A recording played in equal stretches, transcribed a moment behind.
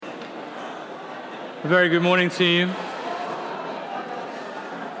A very good morning to you. If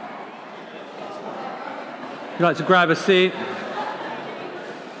you'd like to grab a seat.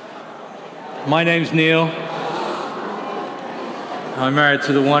 My name's Neil. I'm married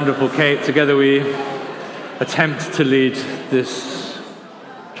to the wonderful Kate. Together we attempt to lead this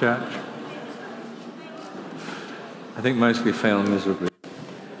church. I think mostly fail miserably.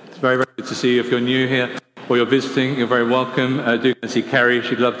 It's very, very good to see you. If you're new here or you're visiting, you're very welcome. Do come and see Kerry.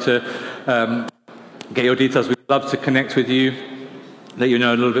 She'd love to get your details. We'd love to connect with you, let you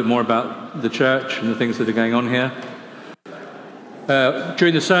know a little bit more about the church and the things that are going on here.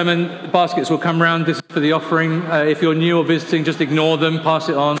 During the sermon, baskets will come around. This is for the offering. If you're new or visiting, just ignore them, pass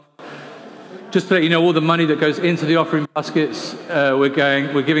it on. Just to let you know, all the money that goes into the offering baskets, we're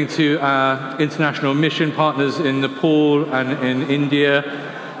giving to our international mission partners in Nepal and in India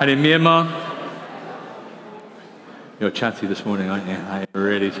and in Myanmar. You're chatty this morning, aren't you? I'm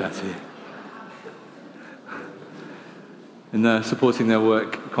really chatty. And supporting their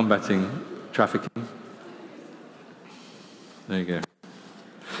work combating trafficking. There you go.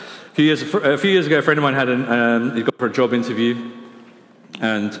 A few years ago, a friend of mine he got for a job interview,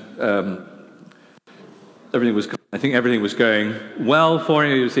 and I think everything was going well for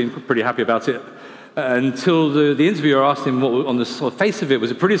him. He seemed pretty happy about it until the interviewer asked him what, on the sort of face of it,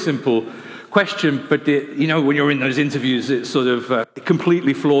 was a pretty simple question, but when you're in those interviews, it sort of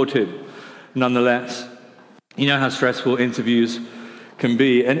completely floored him. Nonetheless, you know how stressful interviews can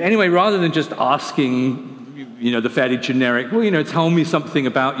be. And anyway, rather than just asking, the fairly generic, tell me something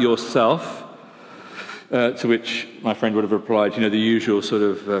about yourself, to which my friend would have replied, the usual sort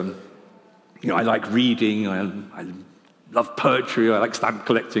of, I like reading, I love poetry, I like stamp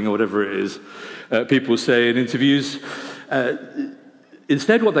collecting, or whatever it is people say in interviews.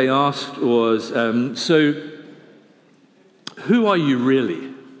 Instead, what they asked was, so who are you really?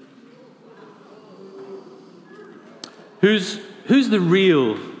 Who's the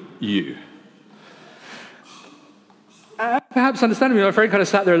real you? Perhaps understandably, my friend kind of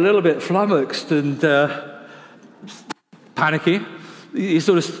sat there a little bit flummoxed and panicky. He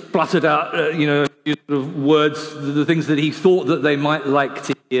sort of spluttered out, words, the things that he thought that they might like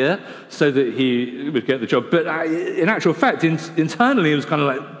to hear, so that he would get the job. But in actual fact, internally, it was kind of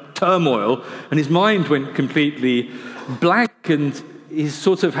like turmoil, and his mind went completely blank. And he's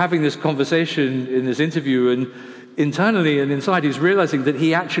sort of having this conversation in this interview, and internally and inside, he's realizing that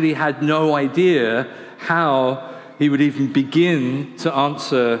he actually had no idea how he would even begin to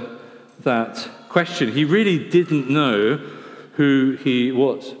answer that question. He really didn't know who he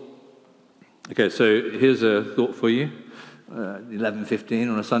was. Okay, so here's a thought for you. 11:15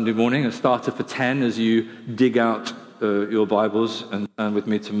 on a Sunday morning, a starter for 10 as you dig out your Bibles and turn with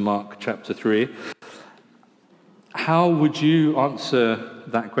me to Mark chapter 3. How would you answer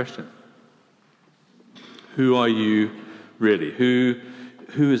that question? Who are you really? Who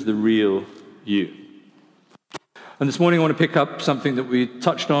is the real you? And this morning I want to pick up something that we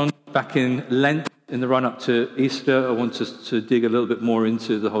touched on back in Lent, in the run-up to Easter. I want us to dig a little bit more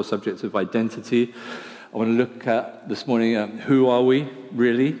into the whole subject of identity. I want to look at this morning, who are we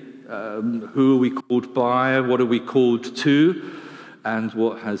really? Who are we called by? What are we called to? And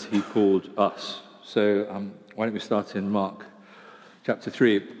what has he called us? So why don't we start in Mark chapter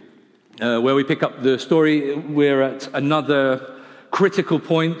 3, where we pick up the story. We're at another critical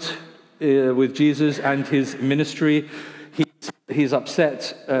point with Jesus and his ministry. He's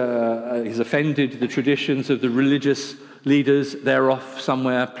upset, he's offended the traditions of the religious leaders. They're off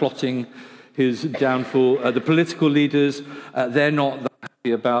somewhere plotting his downfall. The political leaders, they're not that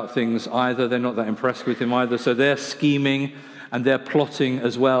happy about things either. They're not that impressed with him either. So they're scheming and they're plotting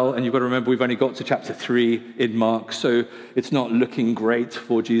as well. And you've got to remember, we've only got to chapter 3 in Mark, so it's not looking great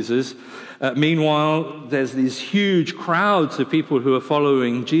for Jesus. Meanwhile, there's these huge crowds of people who are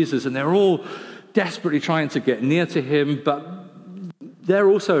following Jesus, and they're all desperately trying to get near to him, but they're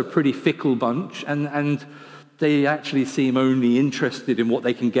also a pretty fickle bunch, and they actually seem only interested in what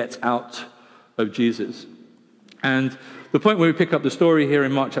they can get out of Jesus. And the point where we pick up the story here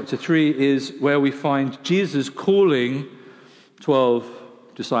in Mark chapter 3 is where we find Jesus calling 12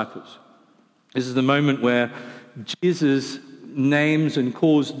 disciples. This is the moment where Jesus names and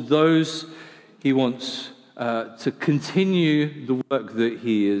calls those he wants to continue the work that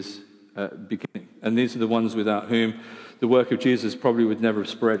he is beginning. And these are the ones without whom the work of Jesus probably would never have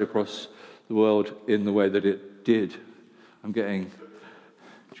spread across the world in the way that it did. Do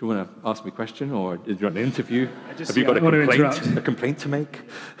you want to ask me a question, or do you want an interview? Have you got a complaint to make?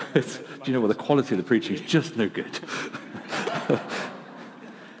 Do you know what, the quality of the preaching is just no good.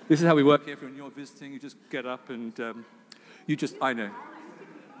 This is how we work here. If you're visiting, you just get up and I know.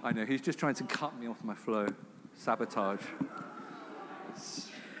 I know, he's just trying to cut me off my flow. Sabotage.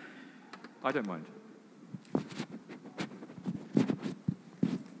 I don't mind.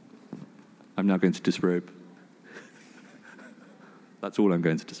 I'm now going to disrobe. That's all I'm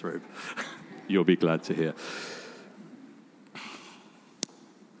going to disrobe. You'll be glad to hear.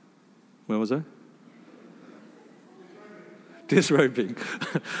 Where was I? Disrobing.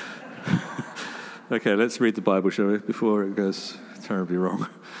 Okay, let's read the Bible, shall we, before it goes terribly wrong.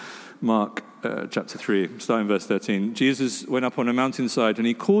 Mark chapter 3, starting verse 13. Jesus went up on a mountainside and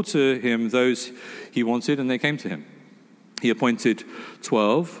he called to him those he wanted, and they came to him. He appointed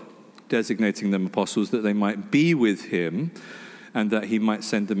 12, designating them apostles that they might be with him and that he might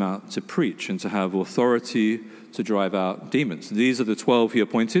send them out to preach and to have authority to drive out demons. These are the 12 he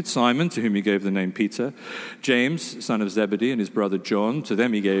appointed: Simon, to whom he gave the name Peter; James, son of Zebedee, and his brother John. To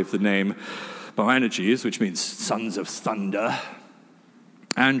them he gave the name Boanerges, which means sons of thunder;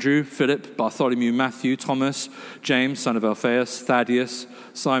 Andrew, Philip, Bartholomew, Matthew, Thomas, James, son of Alphaeus, Thaddeus,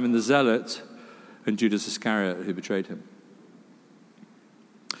 Simon the Zealot, and Judas Iscariot, who betrayed him.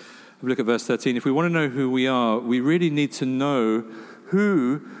 Have a look at verse 13. If we want to know who we are, we really need to know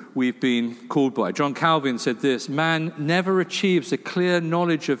who we've been called by. John Calvin said this: man never achieves a clear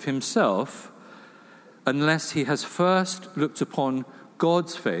knowledge of himself unless he has first looked upon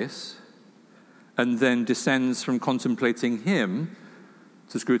God's face and then descends from contemplating him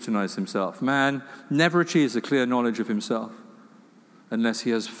to scrutinize himself. Man never achieves a clear knowledge of himself unless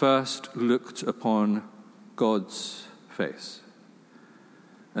he has first looked upon God's face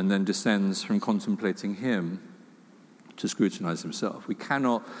and then descends from contemplating him to scrutinize himself. We can't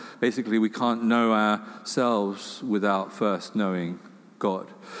know ourselves without first knowing God.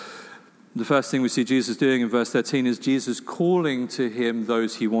 The first thing we see Jesus doing in verse 13 is Jesus calling to him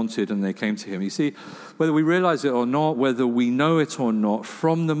those he wanted, and they came to him. You see, whether we realize it or not, whether we know it or not,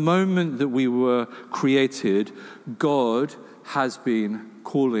 from the moment that we were created, God has been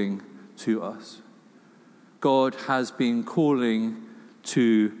calling to us. God has been calling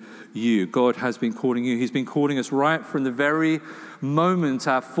to you. God has been calling you. He's been calling us right from the very moment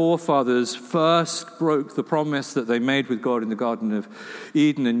our forefathers first broke the promise that they made with God in the Garden of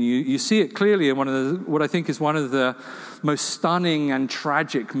Eden. And you see it clearly in what I think is one of the most stunning and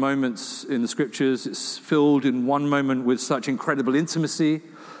tragic moments in the Scriptures. It's filled in one moment with such incredible intimacy,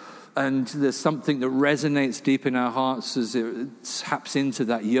 and there's something that resonates deep in our hearts as it taps into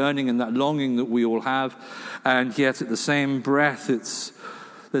that yearning and that longing that we all have. And yet at the same breath,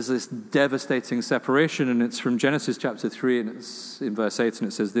 there's this devastating separation, and it's from Genesis chapter 3, and it's in verse 8, and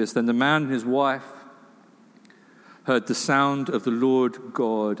it says this: Then the man and his wife heard the sound of the Lord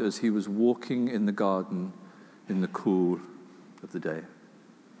God as he was walking in the garden in the cool of the day.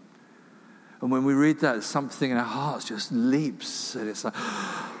 And when we read that, something in our hearts just leaps, and it's like,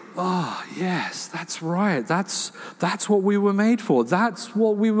 oh, yes, that's right. That's what we were made for. That's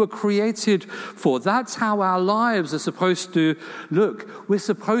what we were created for. That's how our lives are supposed to look. We're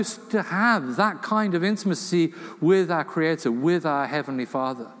supposed to have that kind of intimacy with our Creator, with our Heavenly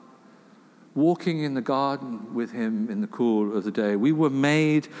Father. Walking in the garden with him in the cool of the day. We were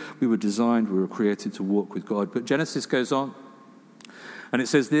made, we were designed, we were created to walk with God. But Genesis goes on, and it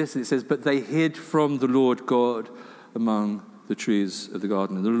says this, it says, but they hid from the Lord God among the trees of the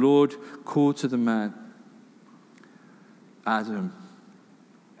garden. And the Lord called to the man, Adam,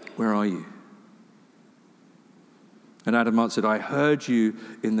 where are you? And Adam answered, I heard you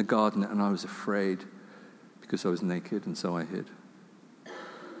in the garden, and I was afraid because I was naked, and so I hid.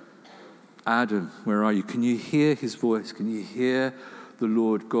 Adam, where are you? Can you hear his voice? Can you hear the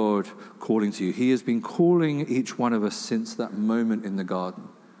Lord God calling to you? He has been calling each one of us since that moment in the garden.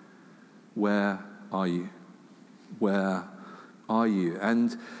 Where are you? Where are you?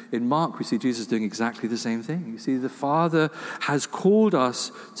 And in Mark, we see Jesus doing exactly the same thing. You see, the Father has called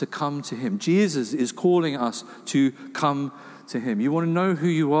us to come to him. Jesus is calling us to come to him. You want to know who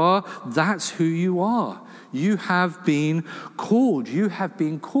you are? That's who you are. You have been called. You have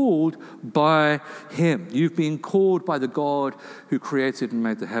been called by him. You've been called by the God who created and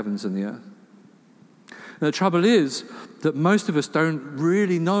made the heavens and the earth. Now, the trouble is that most of us don't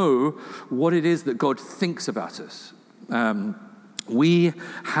really know what it is that God thinks about us. We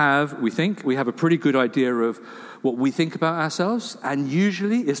have a pretty good idea of what we think about ourselves, and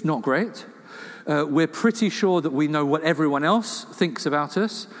usually it's not great. We're pretty sure that we know what everyone else thinks about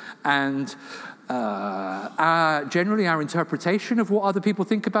us, and generally our interpretation of what other people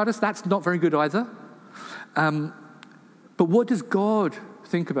think about us, that's not very good either. But what does God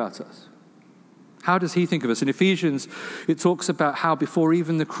think about us? How does he think of us? In Ephesians, it talks about how before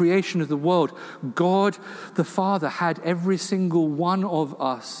even the creation of the world, God the Father had every single one of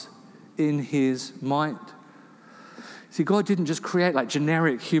us in his mind. See, God didn't just create like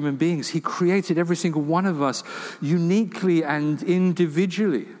generic human beings. He created every single one of us uniquely and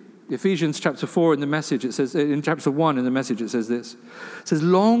individually. Ephesians chapter 4 in the Message, it says, in chapter 1 in the Message, it says this. It says,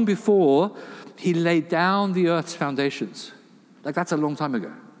 long before he laid down the earth's foundations. Like that's a long time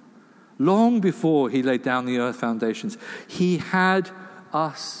ago. Long before he laid down the earth foundations, he had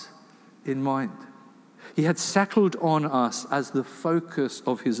us in mind. He had settled on us as the focus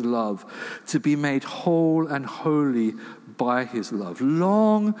of his love, to be made whole and holy by his love.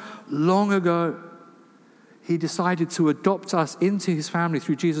 Long, long ago, he decided to adopt us into his family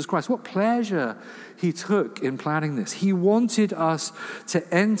through Jesus Christ. What pleasure he took in planning this. He wanted us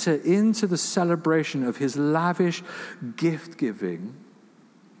to enter into the celebration of his lavish gift-giving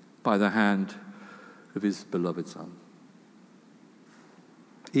by the hand of his beloved Son.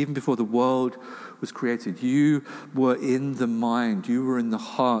 Even before the world was created, you were in the mind, you were in the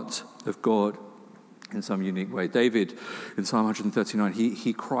heart of God in some unique way. David, in Psalm 139,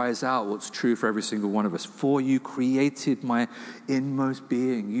 he cries out what's true for every single one of us. For you created my inmost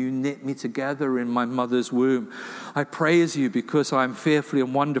being. You knit me together in my mother's womb. I praise you because I am fearfully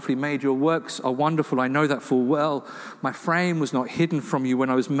and wonderfully made. Your works are wonderful. I know that full well. My frame was not hidden from you when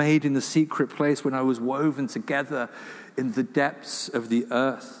I was made in the secret place, when I was woven together in the depths of the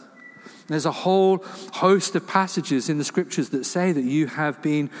earth. There's a whole host of passages in the scriptures that say that you have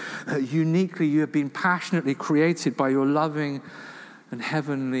been you have been passionately created by your loving and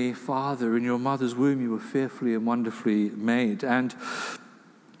heavenly Father. In your mother's womb you were fearfully and wonderfully made. And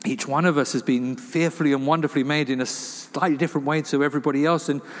each one of us has been fearfully and wonderfully made in a slightly different way to everybody else.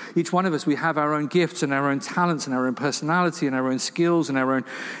 And each one of us, we have our own gifts and our own talents and our own personality and our own skills and our own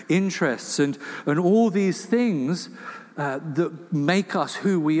interests. And all these things that make us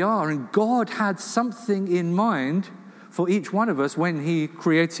who we are. And God had something in mind for each one of us when he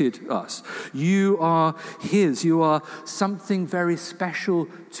created us. You are his. You are something very special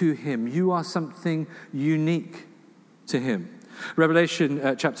to him. You are something unique to him.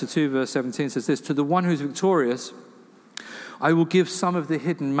 Revelation chapter 2 verse 17 says this, to the one who's victorious, I will give some of the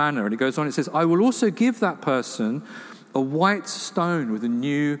hidden manna. And it goes on, it says, I will also give that person a white stone with a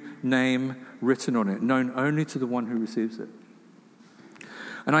new name written on it, known only to the one who receives it.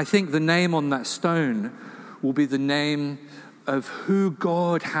 And I think the name on that stone will be the name of who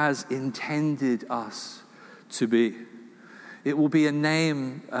God has intended us to be. It will be a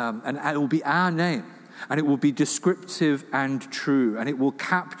name, and it will be our name, and it will be descriptive and true, and it will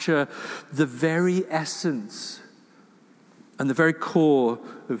capture the very essence and the very core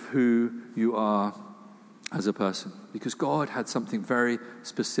of who you are as a person, because God had something very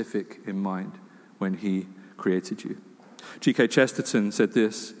specific in mind when he created you. G.K. Chesterton said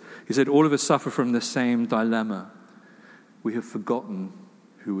this. He said, all of us suffer from the same dilemma. We have forgotten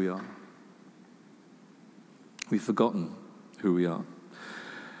who we are. We've forgotten who we are.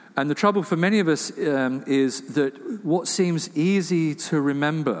 And the trouble for many of us is that what seems easy to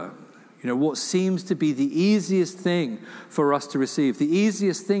remember, what seems to be the easiest thing for us to receive, the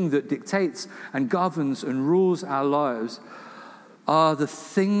easiest thing that dictates and governs and rules our lives, are the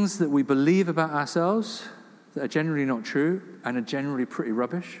things that we believe about ourselves that are generally not true and are generally pretty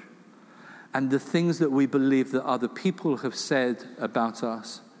rubbish, and the things that we believe that other people have said about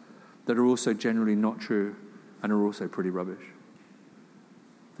us that are also generally not true and are also pretty rubbish.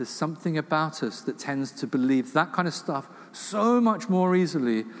 There's something about us that tends to believe that kind of stuff so much more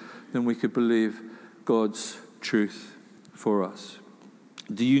easily than we could believe God's truth for us.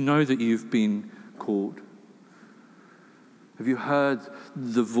 Do you know that you've been called? Have you heard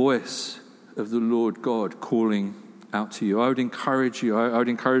the voice of the Lord God calling out to you? I would encourage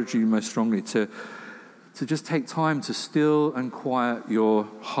you most strongly to just take time to still and quiet your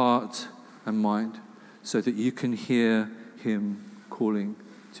heart and mind so that you can hear him calling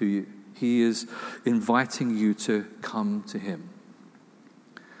to you. He is inviting you to come to him.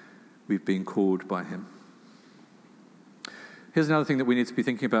 We've been called by him. Here's another thing that we need to be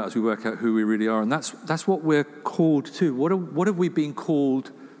thinking about as we work out who we really are, and that's what we're called to. What have we been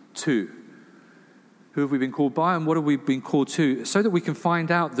called to? Who have we been called by, and what have we been called to? So that we can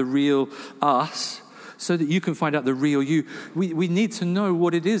find out the real us, so that you can find out the real you. We need to know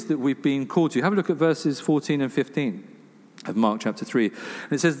what it is that we've been called to. Have a look at verses 14 and 15 of Mark chapter 3.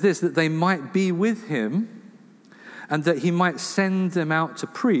 And it says this, that they might be with him, and that he might send them out to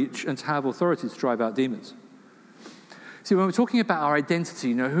preach and to have authority to drive out demons. See, when we're talking about our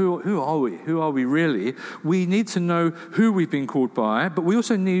identity, who are we? Who are we really? We need to know who we've been called by, but we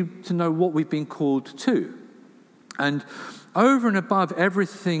also need to know what we've been called to. And over and above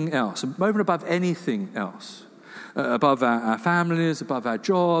everything else, over and above anything else, above our families, above our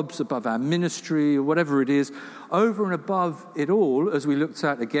jobs, above our ministry, or whatever it is, over and above it all, as we looked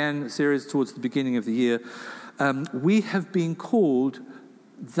at again, a series towards the beginning of the year, we have been called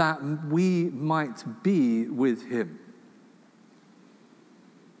that we might be with him.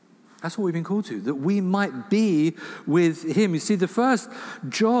 That's what we've been called to, that we might be with him. You see, the first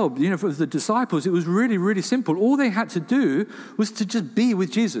job, for the disciples, it was really, really simple. All they had to do was to just be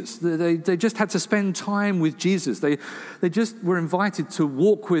with Jesus. They just had to spend time with Jesus. They just were invited to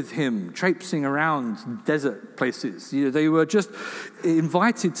walk with him, traipsing around desert places. They were just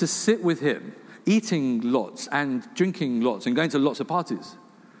invited to sit with him, eating lots and drinking lots and going to lots of parties.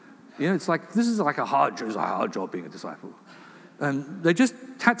 It's like, this is like a hard job being a disciple. They just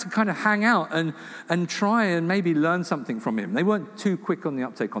had to kind of hang out and try and maybe learn something from him. They weren't too quick on the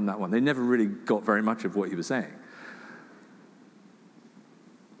uptake on that one. They never really got very much of what he was saying.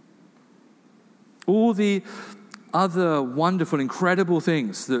 All the other wonderful, incredible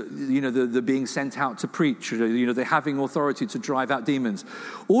things that, the being sent out to preach, the having authority to drive out demons,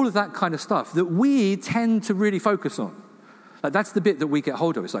 all of that kind of stuff that we tend to really focus on. Like, that's the bit that we get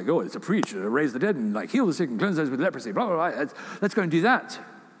hold of. It's like, it's a preach, raise the dead, and heal the sick and cleanse those with leprosy, blah, blah, blah. Let's go and do that.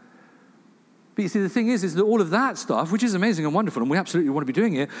 But you see, the thing is that all of that stuff, which is amazing and wonderful, and we absolutely want to be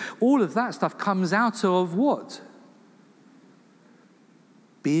doing it, all of that stuff comes out of what?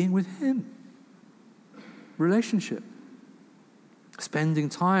 Being with him. Relationship. Spending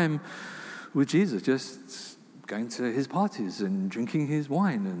time with Jesus, just going to his parties and drinking his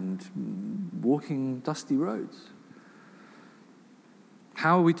wine and walking dusty roads.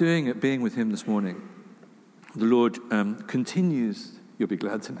 How are we doing at being with him this morning? The Lord continues, you'll be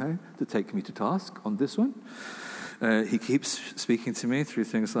glad to know, to take me to task on this one. He keeps speaking to me through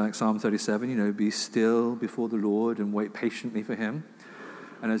things like Psalm 37, be still before the Lord and wait patiently for him.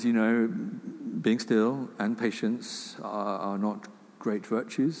 And as you know, being still and patience are not great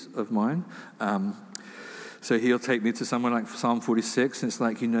virtues of mine. So he'll take me to somewhere like Psalm 46, and it's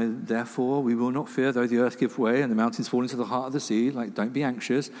like, therefore we will not fear though the earth give way and the mountains fall into the heart of the sea. Like, don't be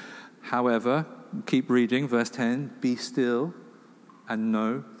anxious. However, keep reading, verse 10, be still and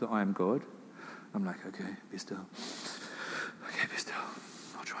know that I am God. I'm like, okay, be still. Okay, be still.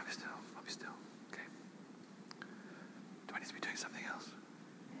 I'll try be still. I'll be still. Okay. Do I need to be doing something else?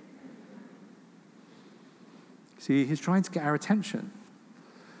 See, he's trying to get our attention.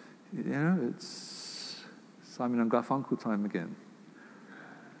 It's Simon and Garfunkel time again.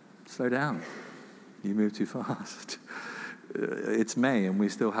 Slow down. You move too fast. It's May and we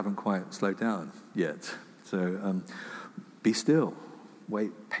still haven't quite slowed down yet. So be still.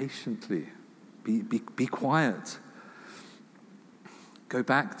 Wait patiently. Be quiet. Go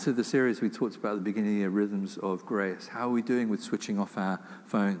back to the series we talked about at the beginning of the year, Rhythms of Grace. How are we doing with switching off our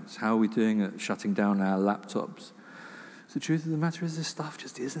phones? How are we doing at shutting down our laptops? So the truth of the matter is, this stuff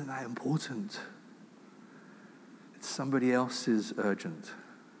just isn't that important. Somebody else's urgent.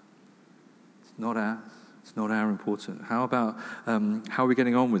 It's not ours. It's not our important. How about how are we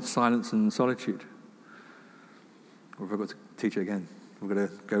getting on with silence and solitude? Or have I got to teach it again? We're going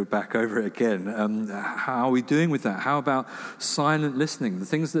to go back over it again. How are we doing with that? How about silent listening? The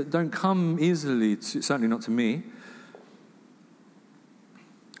things that don't come easily, certainly not to me.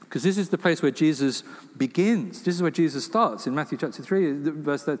 Because this is the place where Jesus begins. This is where Jesus starts. In Matthew chapter 3,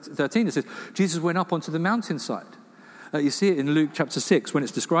 verse 13, it says, Jesus went up onto the mountainside. You see it in Luke chapter 6. When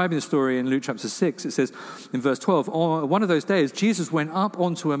it's describing the story in Luke chapter 6, it says in verse 12, on one of those days, Jesus went up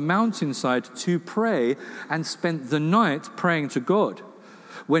onto a mountainside to pray and spent the night praying to God.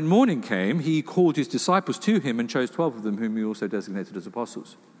 When morning came, he called his disciples to him and chose 12 of them, whom he also designated as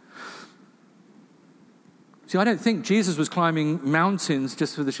apostles. See, I don't think Jesus was climbing mountains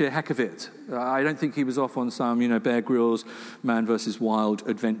just for the sheer heck of it. I don't think he was off on some, Bear Grylls, man versus wild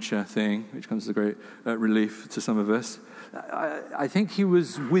adventure thing, which comes as a great relief to some of us. I think he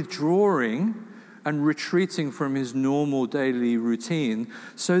was withdrawing and retreating from his normal daily routine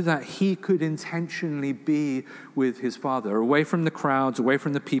so that he could intentionally be with his Father, away from the crowds, away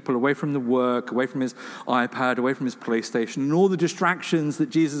from the people, away from the work, away from his iPad, away from his PlayStation, and all the distractions that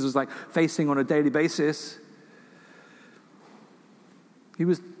Jesus was facing on a daily basis. He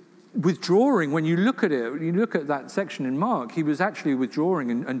was withdrawing. When you look at it, you look at that section in Mark, he was actually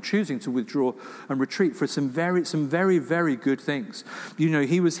withdrawing and choosing to withdraw and retreat for some very, very good things.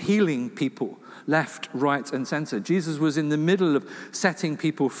 He was healing people left, right, and center. Jesus was in the middle of setting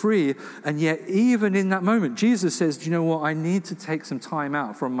people free, and yet even in that moment, Jesus says, "Do you know what? I need to take some time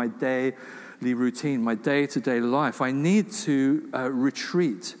out from my daily routine, my day-to-day life. I need to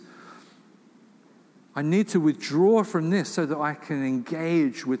retreat. I need to withdraw from this so that I can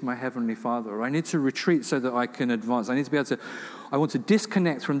engage with my Heavenly Father. I need to retreat so that I can advance. I want to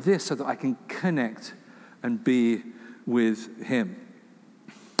disconnect from this so that I can connect and be with Him."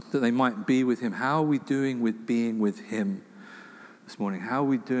 That they might be with Him. How are we doing with being with Him this morning? How are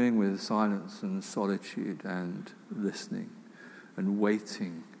we doing with silence and solitude and listening and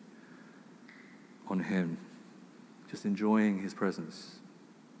waiting on Him? Just enjoying His presence.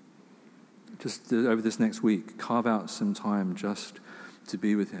 Just over this next week, carve out some time just to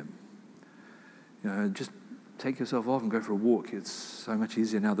be with Him. Just take yourself off and go for a walk. It's so much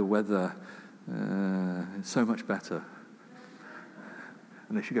easier now. The weather is so much better.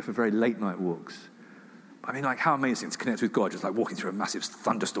 And they should go for very late night walks. I mean, how amazing to connect with God, just walking through a massive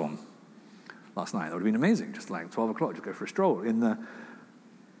thunderstorm last night. That would have been amazing. Just 12 o'clock, just go for a stroll in the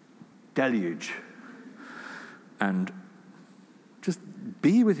deluge. And just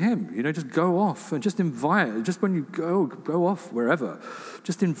be with Him, just go off and just invite, just when you go off wherever,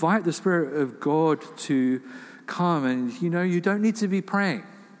 just invite the Spirit of God to come. And, you don't need to be praying.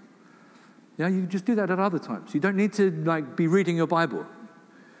 You just do that at other times. You don't need to, be reading your Bible.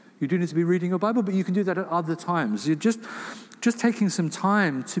 You do need to be reading your Bible, but you can do that at other times. You're just taking some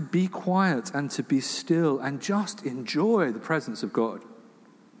time to be quiet and to be still and just enjoy the presence of God.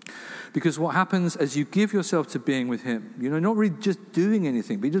 Because what happens as you give yourself to being with Him, not really just doing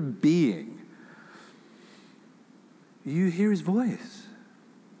anything, but just being, you hear His voice.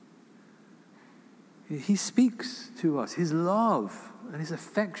 He speaks to us. His love and His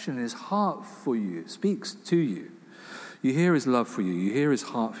affection, His heart for you speaks to you. You hear His love for you. You hear His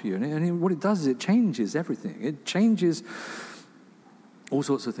heart for you. And what it does is it changes everything. It changes all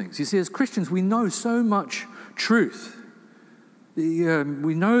sorts of things. You see, as Christians, we know so much truth.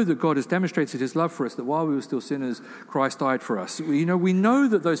 We know that God has demonstrated His love for us, that while we were still sinners, Christ died for us. We know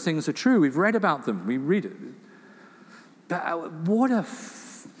that those things are true. We've read about them. We read it. But what a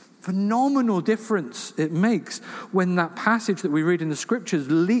phenomenal difference it makes when that passage that we read in the Scriptures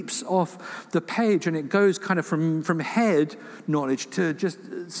leaps off the page and it goes kind of from head knowledge to just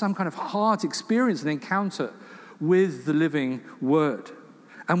some kind of heart experience and encounter with the living Word.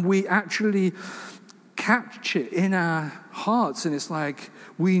 And we actually catch it in our hearts, and it's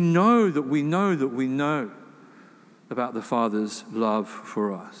we know that we know that we know about the Father's love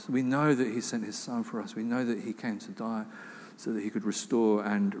for us. We know that He sent His Son for us. We know that He came to die so that He could restore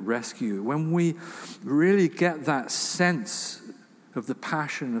and rescue. When we really get that sense of the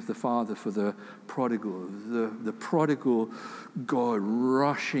passion of the Father for the prodigal, the prodigal God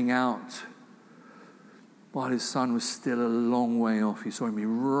rushing out while His Son was still a long way off. He saw Him. He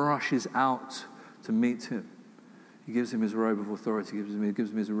rushes out to meet Him. He gives Him His robe of authority. He gives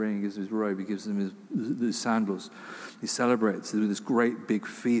him His ring. He gives him His robe. He gives him his sandals. He celebrates with this great big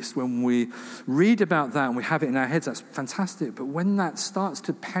feast. When we read about that and we have it in our heads, that's fantastic. But when that starts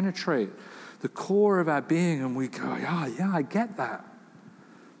to penetrate the core of our being and we go, yeah, I get that.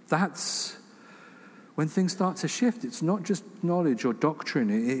 That's when things start to shift. It's not just knowledge or doctrine.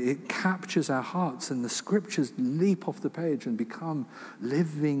 It captures our hearts, and the Scriptures leap off the page and become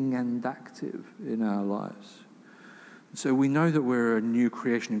living and active in our lives. So we know that we're a new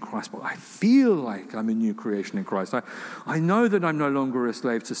creation in Christ, but I feel like I'm a new creation in Christ. I know that I'm no longer a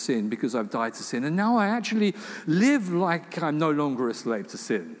slave to sin because I've died to sin, and now I actually live like I'm no longer a slave to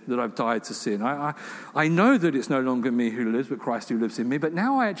sin, that I've died to sin. I know that it's no longer me who lives, but Christ who lives in me, but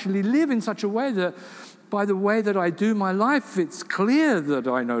now I actually live in such a way that by the way that I do my life, it's clear that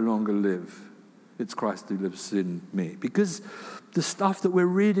I no longer live. It's Christ who lives in me. Because the stuff that we're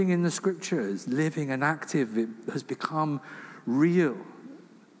reading in the Scriptures, living and active, it has become real.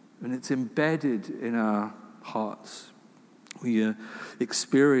 And it's embedded in our hearts. We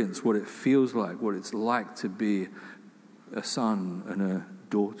experience what it feels like, what it's like to be a son and a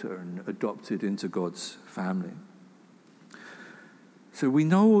daughter and adopted into God's family. So we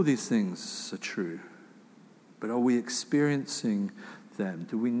know all these things are true. But are we experiencing them?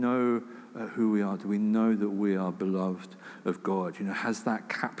 Do we know who we are? Do we know that we are beloved of God? Has that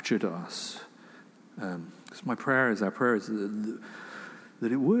captured us? Because our prayer is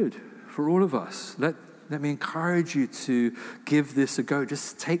that it would, for all of us. Let me encourage you to give this a go.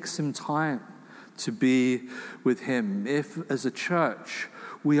 Just take some time to be with Him. If, as a church,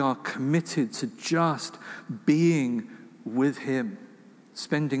 we are committed to just being with him,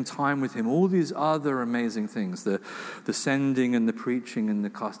 spending time with him. All these other amazing things, the sending and the preaching and the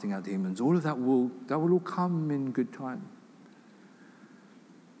casting out demons, all of that will all come in good time.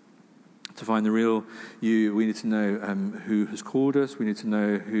 To find the real you, we need to know who has called us. We need to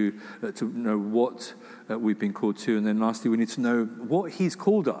know what we've been called to, and then lastly, we need to know what he's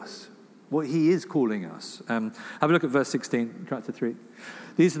called us, what he is calling us. Have a look at verse 16, chapter 3.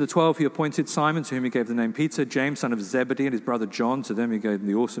 These are the 12 he appointed: Simon, to whom he gave the name Peter; James, son of Zebedee, and his brother John. To them he gave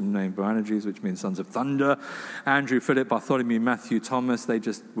the awesome name Boanerges, which means sons of thunder. Andrew, Philip, Bartholomew, Matthew, Thomas. They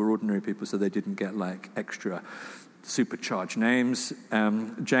just were ordinary people, so they didn't get like extra supercharged names.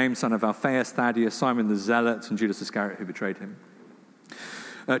 James, son of Alphaeus, Thaddeus, Simon the Zealot, and Judas Iscariot, who betrayed him.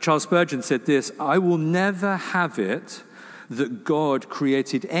 Charles Spurgeon said this: I will never have it that God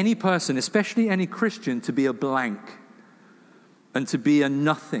created any person, especially any Christian, to be a blank and to be a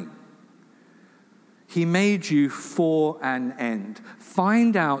nothing. He made you for an end.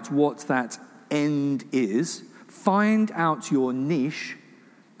 Find out what that end is. Find out your niche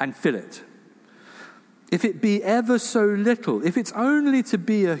and fill it. If it be ever so little, if it's only to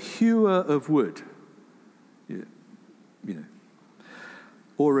be a hewer of wood,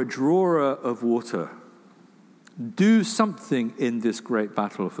 or a drawer of water, do something in this great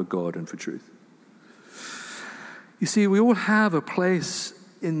battle for God and for truth. You see, we all have a place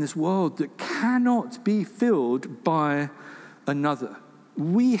in this world that cannot be filled by another.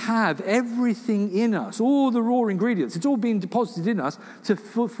 We have everything in us, all the raw ingredients. It's all been deposited in us to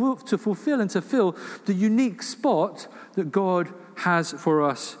fulfill and to fill the unique spot that God has for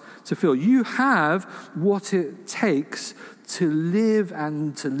us to fill. You have what it takes to live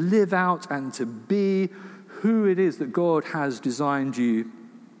and to live out and to be who it is that God has designed you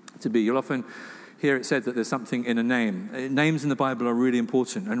to be. You'll often hear it said that there's something in a name. Names in the Bible are really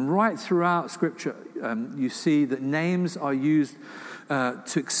important. And right throughout Scripture, you see that names are used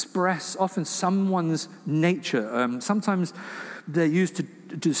to express often someone's nature. Sometimes they're used to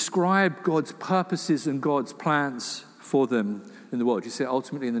describe God's purposes and God's plans for them in the world. You see it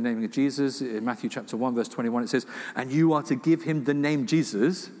ultimately in the naming of Jesus. In Matthew chapter 1, verse 21, it says, "And you are to give him the name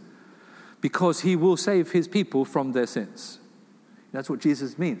Jesus, because he will save his people from their sins." That's what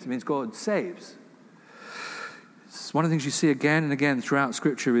Jesus means. It means God saves. It's one of the things you see again and again throughout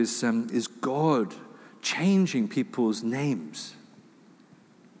Scripture is God changing people's names.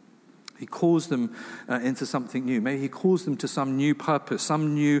 He calls them into something new. Maybe he calls them to some new purpose,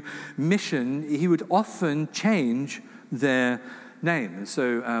 some new mission. He would often change their name. And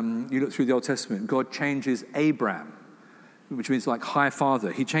so you look through the Old Testament, God changes Abram, which means like high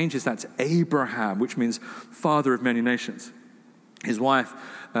father. He changes that to Abraham, which means father of many nations. His wife,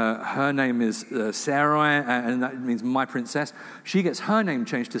 her name is Sarai, and that means my princess. She gets her name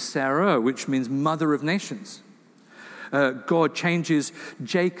changed to Sarah, which means mother of nations. God changes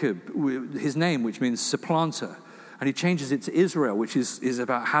Jacob, his name, which means supplanter. And he changes it to Israel, which is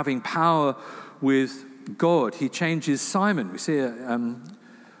about having power with God. He changes Simon. We see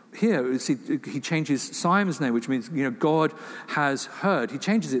here, he changes Simon's name, which means, God has heard. He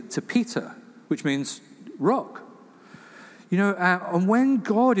changes it to Peter, which means rock. And when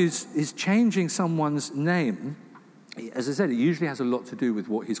God is changing someone's name, as I said, it usually has a lot to do with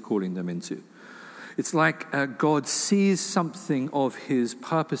what he's calling them into. It's like God sees something of his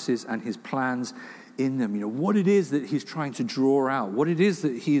purposes and his plans in them. What it is that he's trying to draw out, what it is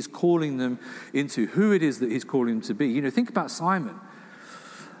that he's calling them into, who it is that he's calling them to be. Think about Simon.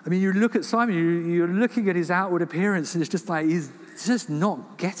 I mean, you look at Simon, you're looking at his outward appearance, and it's just like he's just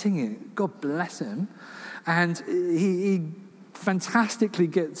not getting it. God bless him. And he fantastically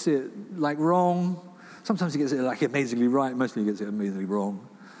gets it wrong. Sometimes he gets it amazingly right. Mostly he gets it amazingly wrong.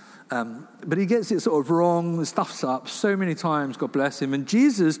 But he gets it sort of wrong, stuffs up so many times, God bless him. And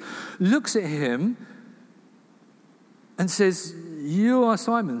Jesus looks at him and says, "You are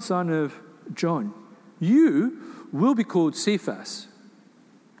Simon, son of John. You will be called Cephas,"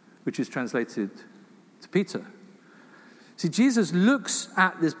 which is translated to Peter. See, Jesus looks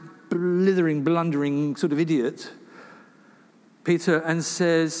at this blithering, blundering sort of idiot, Peter, and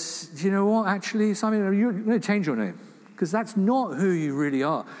says, "Do you know what? Actually, Simon, you're going to change your name. Because that's not who you really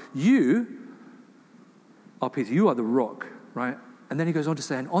are. You are Peter. You are the rock," right? And then he goes on to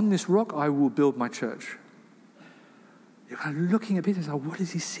say, "And on this rock I will build my church." You're kind of looking at Peter and saying, what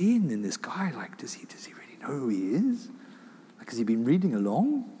is he seeing in this guy? Does he really know who he is? Has he been reading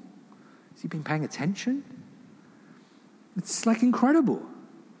along? Has he been paying attention? It's incredible.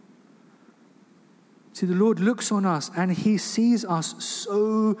 See, the Lord looks on us and he sees us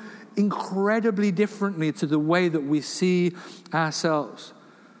so incredibly differently to the way that we see ourselves.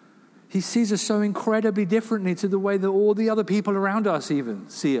 He sees us so incredibly differently to the way that all the other people around us even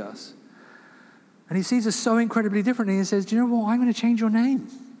see us. And he sees us so incredibly differently and says, do you know what? I'm going to change your name.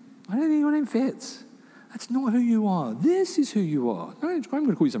 I don't think your name fits. That's not who you are. This is who you are. I'm going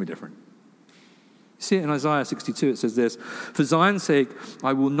to call you something different. You see it in Isaiah 62. It says this, for Zion's sake,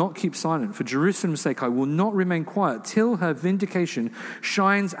 I will not keep silent. For Jerusalem's sake, I will not remain quiet till her vindication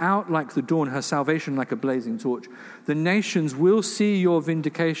shines out like the dawn, her salvation like a blazing torch. The nations will see your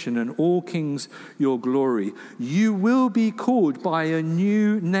vindication and all kings your glory. You will be called by a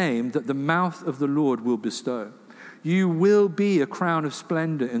new name that the mouth of the Lord will bestow. You will be a crown of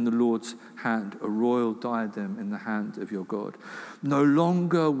splendor in the Lord's hand, a royal diadem in the hand of your God. No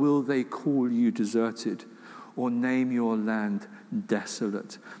longer will they call you deserted or name your land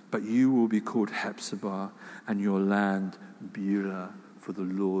desolate, but you will be called Hephzibah and your land Beulah, for the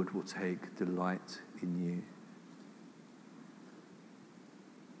Lord will take delight in you.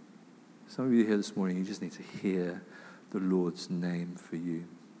 Some of you here this morning, you just need to hear the Lord's name for you.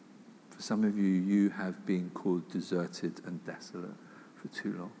 For some of you, you have been called deserted and desolate for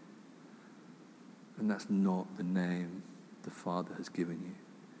too long. And that's not the name the Father has given you.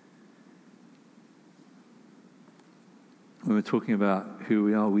 When we're talking about who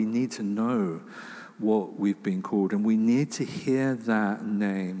we are, we need to know what we've been called, and we need to hear that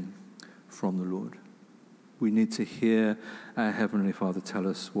name from the Lord. We need to hear our Heavenly Father tell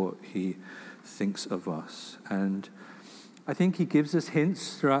us what he thinks of us. And I think he gives us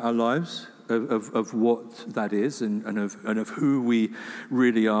hints throughout our lives of what that is and of who we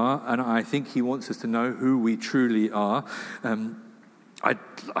really are. And I think he wants us to know who we truly are. I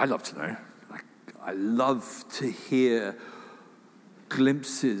love to know. I love to hear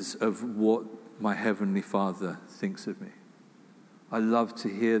glimpses of what my Heavenly Father thinks of me. I love to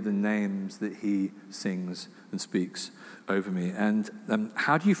hear the names that he sings and speaks over me. And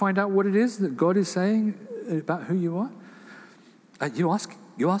how do you find out what it is that God is saying about who you are? You ask him.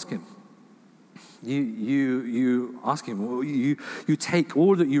 You ask him. You take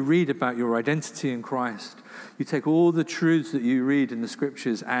all that you read about your identity in Christ. You take all the truths that you read in the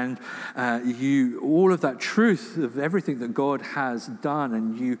scriptures, and all of that truth of everything that God has done,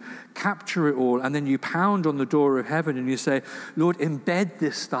 and you capture it all, and then you pound on the door of heaven and you say, Lord, embed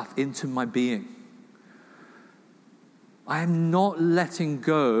this stuff into my being. I am not letting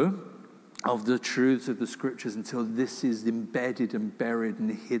go of the truths of the scriptures until this is embedded and buried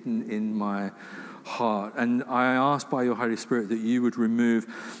and hidden in my heart. And I ask by your Holy Spirit that you would remove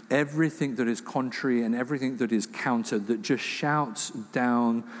everything that is contrary and everything that is counter, that just shouts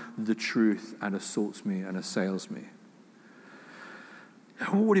down the truth and assaults me and assails me.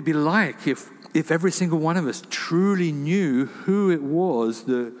 What would it be like if every single one of us truly knew who it was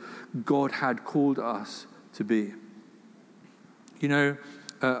that God had called us to be? You know,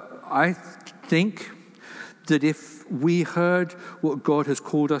 I think that if we heard what God has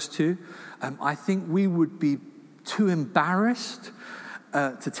called us to, I think we would be too embarrassed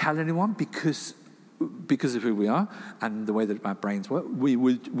to tell anyone because of who we are and the way that our brains work. We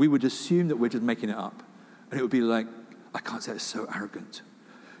would assume that we're just making it up. And it would be like, I can't say it's so arrogant.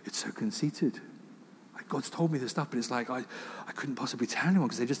 It's so conceited. Like, God's told me this stuff, but it's like I couldn't possibly tell anyone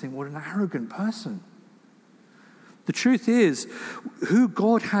because they just think, what an arrogant person. The truth is, who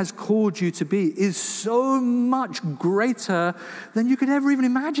God has called you to be is so much greater than you could ever even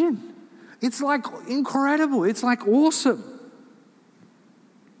imagine. It's like incredible. It's like awesome.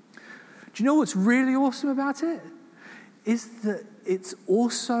 Do you know what's really awesome about it? Is that it's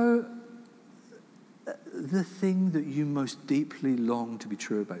also the thing that you most deeply long to be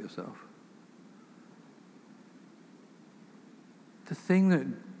true about yourself. The thing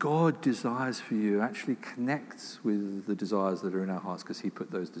that God desires for you actually connects with the desires that are in our hearts because he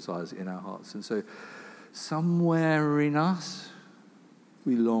put those desires in our hearts. And so somewhere in us,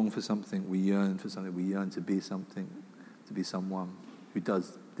 we long for something, we yearn for something, we yearn to be something, to be someone who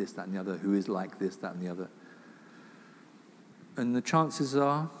does this, that, and the other, who is like this, that, and the other. And the chances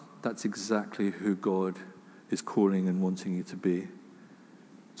are that's exactly who God is calling and wanting you to be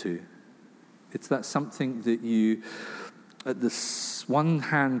too. It's that something that you, at the one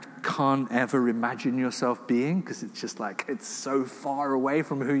hand, can't ever imagine yourself being because it's just like, it's so far away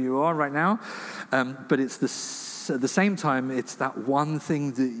from who you are right now. But it's at the same time, it's that one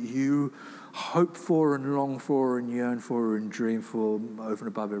thing that you hope for and long for and yearn for and dream for over and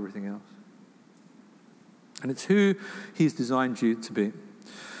above everything else. And it's who he's designed you to be.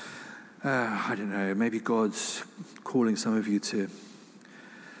 I don't know, maybe God's calling some of you to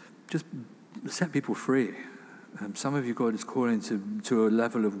just set people free. Some of you, God is calling to a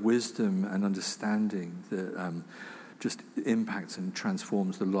level of wisdom and understanding that just impacts and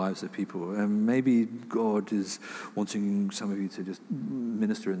transforms the lives of people. And maybe God is wanting some of you to just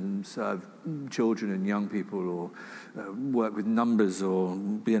minister and serve children and young people, or work with numbers, or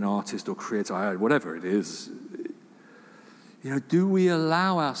be an artist or creator, whatever it is. Do we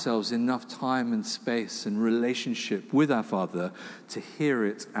allow ourselves enough time and space and relationship with our Father to hear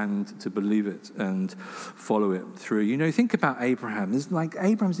it and to believe it and follow it through? Think about Abraham. He's like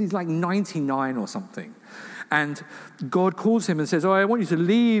 99 or something. And God calls him and says, I want you to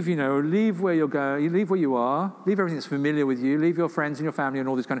leave, leave where you're going, leave where you are, leave everything that's familiar with you, leave your friends and your family and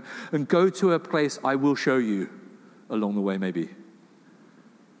all this and go to a place I will show you along the way, maybe.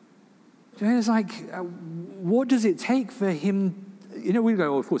 It's like, what does it take for him? We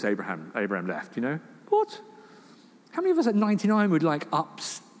go, of course, Abraham left, What? How many of us at 99 would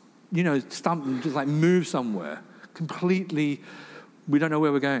stump and just move somewhere completely? We don't know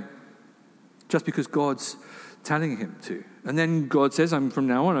where we're going. Just because God's telling him to. And then God says, from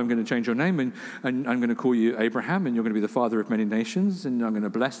now on, I'm going to change your name and I'm going to call you Abraham, and you're going to be the father of many nations, and I'm going to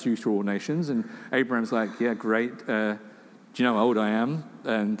bless you through all nations. And Abraham's like, yeah, great. Do you know how old I am?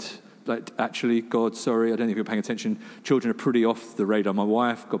 And actually, God, sorry, I don't think you're paying attention. Children are pretty off the radar. My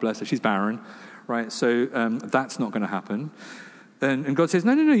wife, God bless her, she's barren, right? So that's not going to happen. And God says,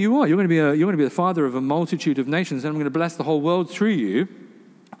 no, you are. You're going to be the father of a multitude of nations, and I'm going to bless the whole world through you.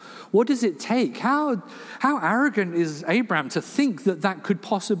 What does it take? How arrogant is Abraham to think that could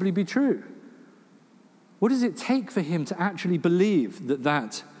possibly be true? What does it take for him to actually believe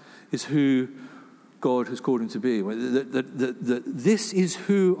that is who God has called him to be? That this is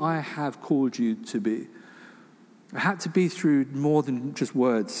who I have called you to be. It had to be through more than just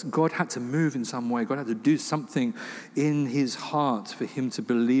words. God had to move in some way. God had to do something in his heart for him to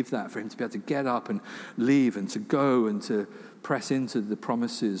believe that, for him to be able to get up and leave and to go and to press into the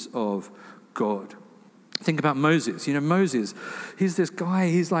promises of God. Think about Moses. Moses, he's this guy,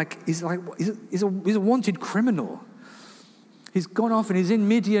 he's a wanted criminal. He's gone off and he's in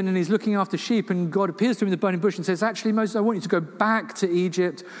Midian and he's looking after sheep, and God appears to him in the burning bush and says, actually, Moses, I want you to go back to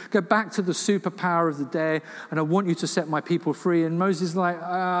Egypt, go back to the superpower of the day, and I want you to set my people free. And Moses is like,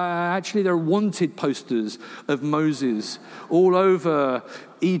 actually, there are wanted posters of Moses all over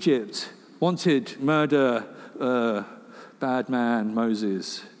Egypt. Wanted, murder, bad man,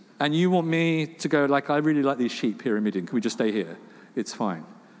 Moses. And you want me to go, I really like these sheep here in Midian. Can we just stay here? It's fine.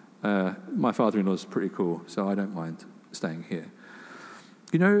 My father-in-law's pretty cool, so I don't mind staying here.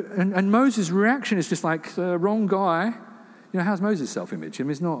 And Moses' reaction is just wrong guy. How's Moses' self-image?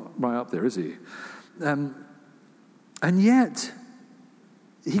 He's not right up there, is he? And yet,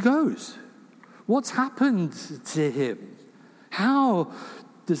 he goes. What's happened to him? How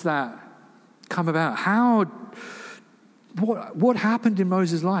does that come about? What happened in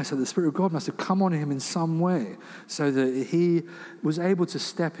Moses' life so the Spirit of God must have come on him in some way so that he was able to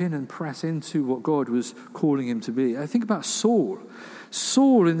step in and press into what God was calling him to be? I think about Saul.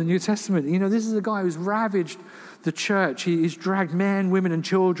 Saul in the New Testament, this is a guy who's ravaged the church. He's dragged men, women, and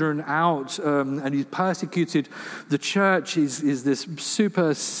children out, and he's persecuted the church. He's this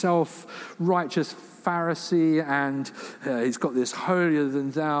super self-righteous Pharisee, and he's got this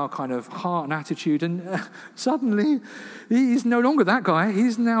holier-than-thou kind of heart and attitude, and suddenly he's no longer that guy.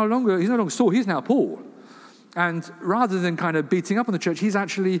 He's no longer Saul. He's now Paul. And rather than kind of beating up on the church, he's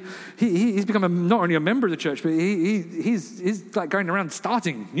actually he's become not only a member of the church, but he's going around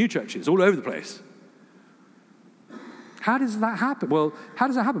starting new churches all over the place. How does that happen? Well,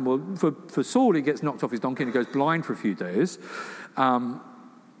 for Saul, he gets knocked off his donkey and he goes blind for a few days.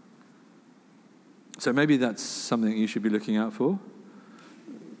 So maybe that's something you should be looking out for.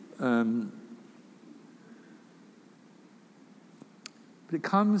 But it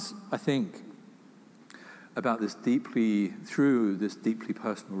comes, I think, about through this deeply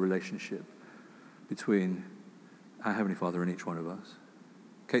personal relationship between our Heavenly Father and each one of us.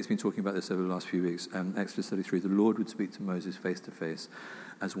 Kate's been talking about this over the last few weeks. Exodus 33, the Lord would speak to Moses face to face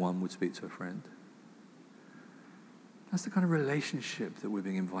as one would speak to a friend. That's the kind of relationship that we're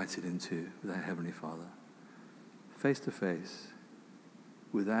being invited into with our Heavenly Father. Face to face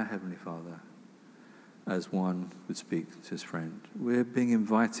with our Heavenly Father as one would speak to his friend. We're being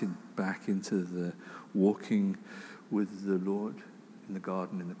invited back into the walking with the Lord in the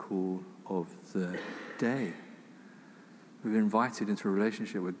garden in the cool of the day. We've been invited into a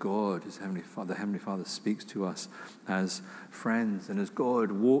relationship with God, as Heavenly Father. The Heavenly Father speaks to us as friends, and as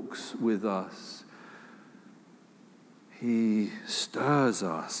God walks with us, He stirs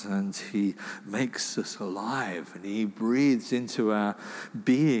us and He makes us alive, and He breathes into our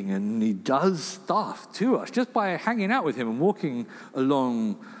being, and He does stuff to us just by hanging out with Him and walking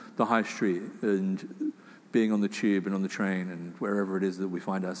along the high street and being on the tube and on the train and wherever it is that we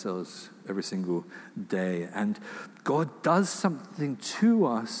find ourselves every single day. And God does something to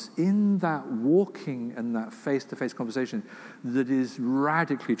us in that walking and that face-to-face conversation that is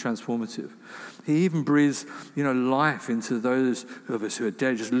radically transformative. He even breathes, life into those of us who are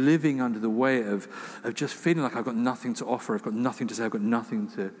dead, just living under the weight of just feeling like I've got nothing to offer, I've got nothing to say, I've got nothing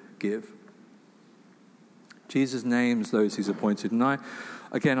to give. Jesus names those he's appointed. And I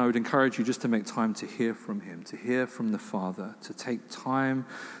would encourage you just to make time to hear from him, to hear from the Father, to take time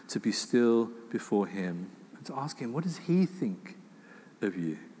to be still before him and to ask him, what does he think of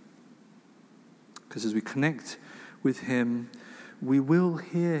you? Because as we connect with him, we will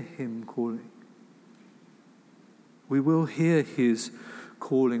hear him calling. We will hear his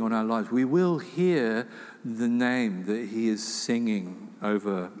calling on our lives. We will hear the name that he is singing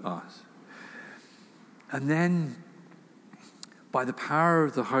over us. And then, by the power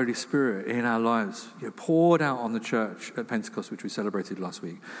of the Holy Spirit in our lives, poured out on the church at Pentecost, which we celebrated last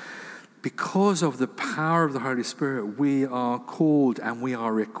week, because of the power of the Holy Spirit, we are called and we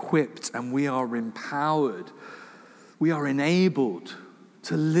are equipped and we are empowered. We are enabled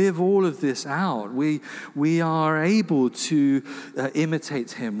to live all of this out. We are able to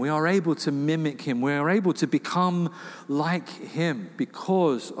imitate him. We are able to mimic him. We are able to become like him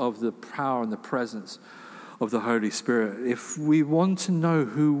because of the power and the presence of the Holy Spirit. If we want to know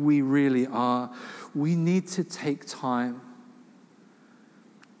who we really are, we need to take time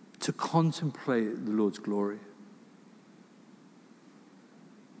to contemplate the Lord's glory.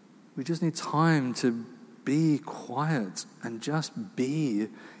 We just need time to be quiet and just be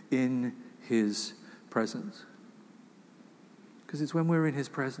in his presence. Because it's when we're in his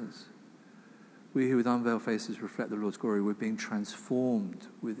presence, we who with unveiled faces reflect the Lord's glory, we're being transformed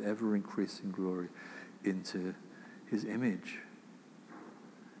with ever-increasing glory into his image.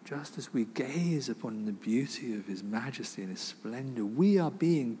 Just as we gaze upon the beauty of his majesty and his splendor, we are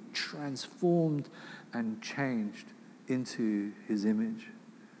being transformed and changed into his image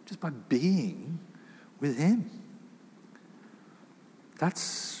just by being with him.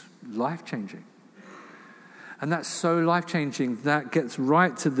 That's life-changing. And that's so life-changing that gets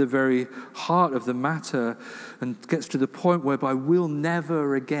right to the very heart of the matter and gets to the point whereby we'll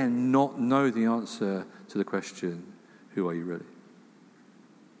never again not know the answer to the question, who are you really?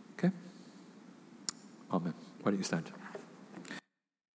 Okay? Amen. Why don't you stand?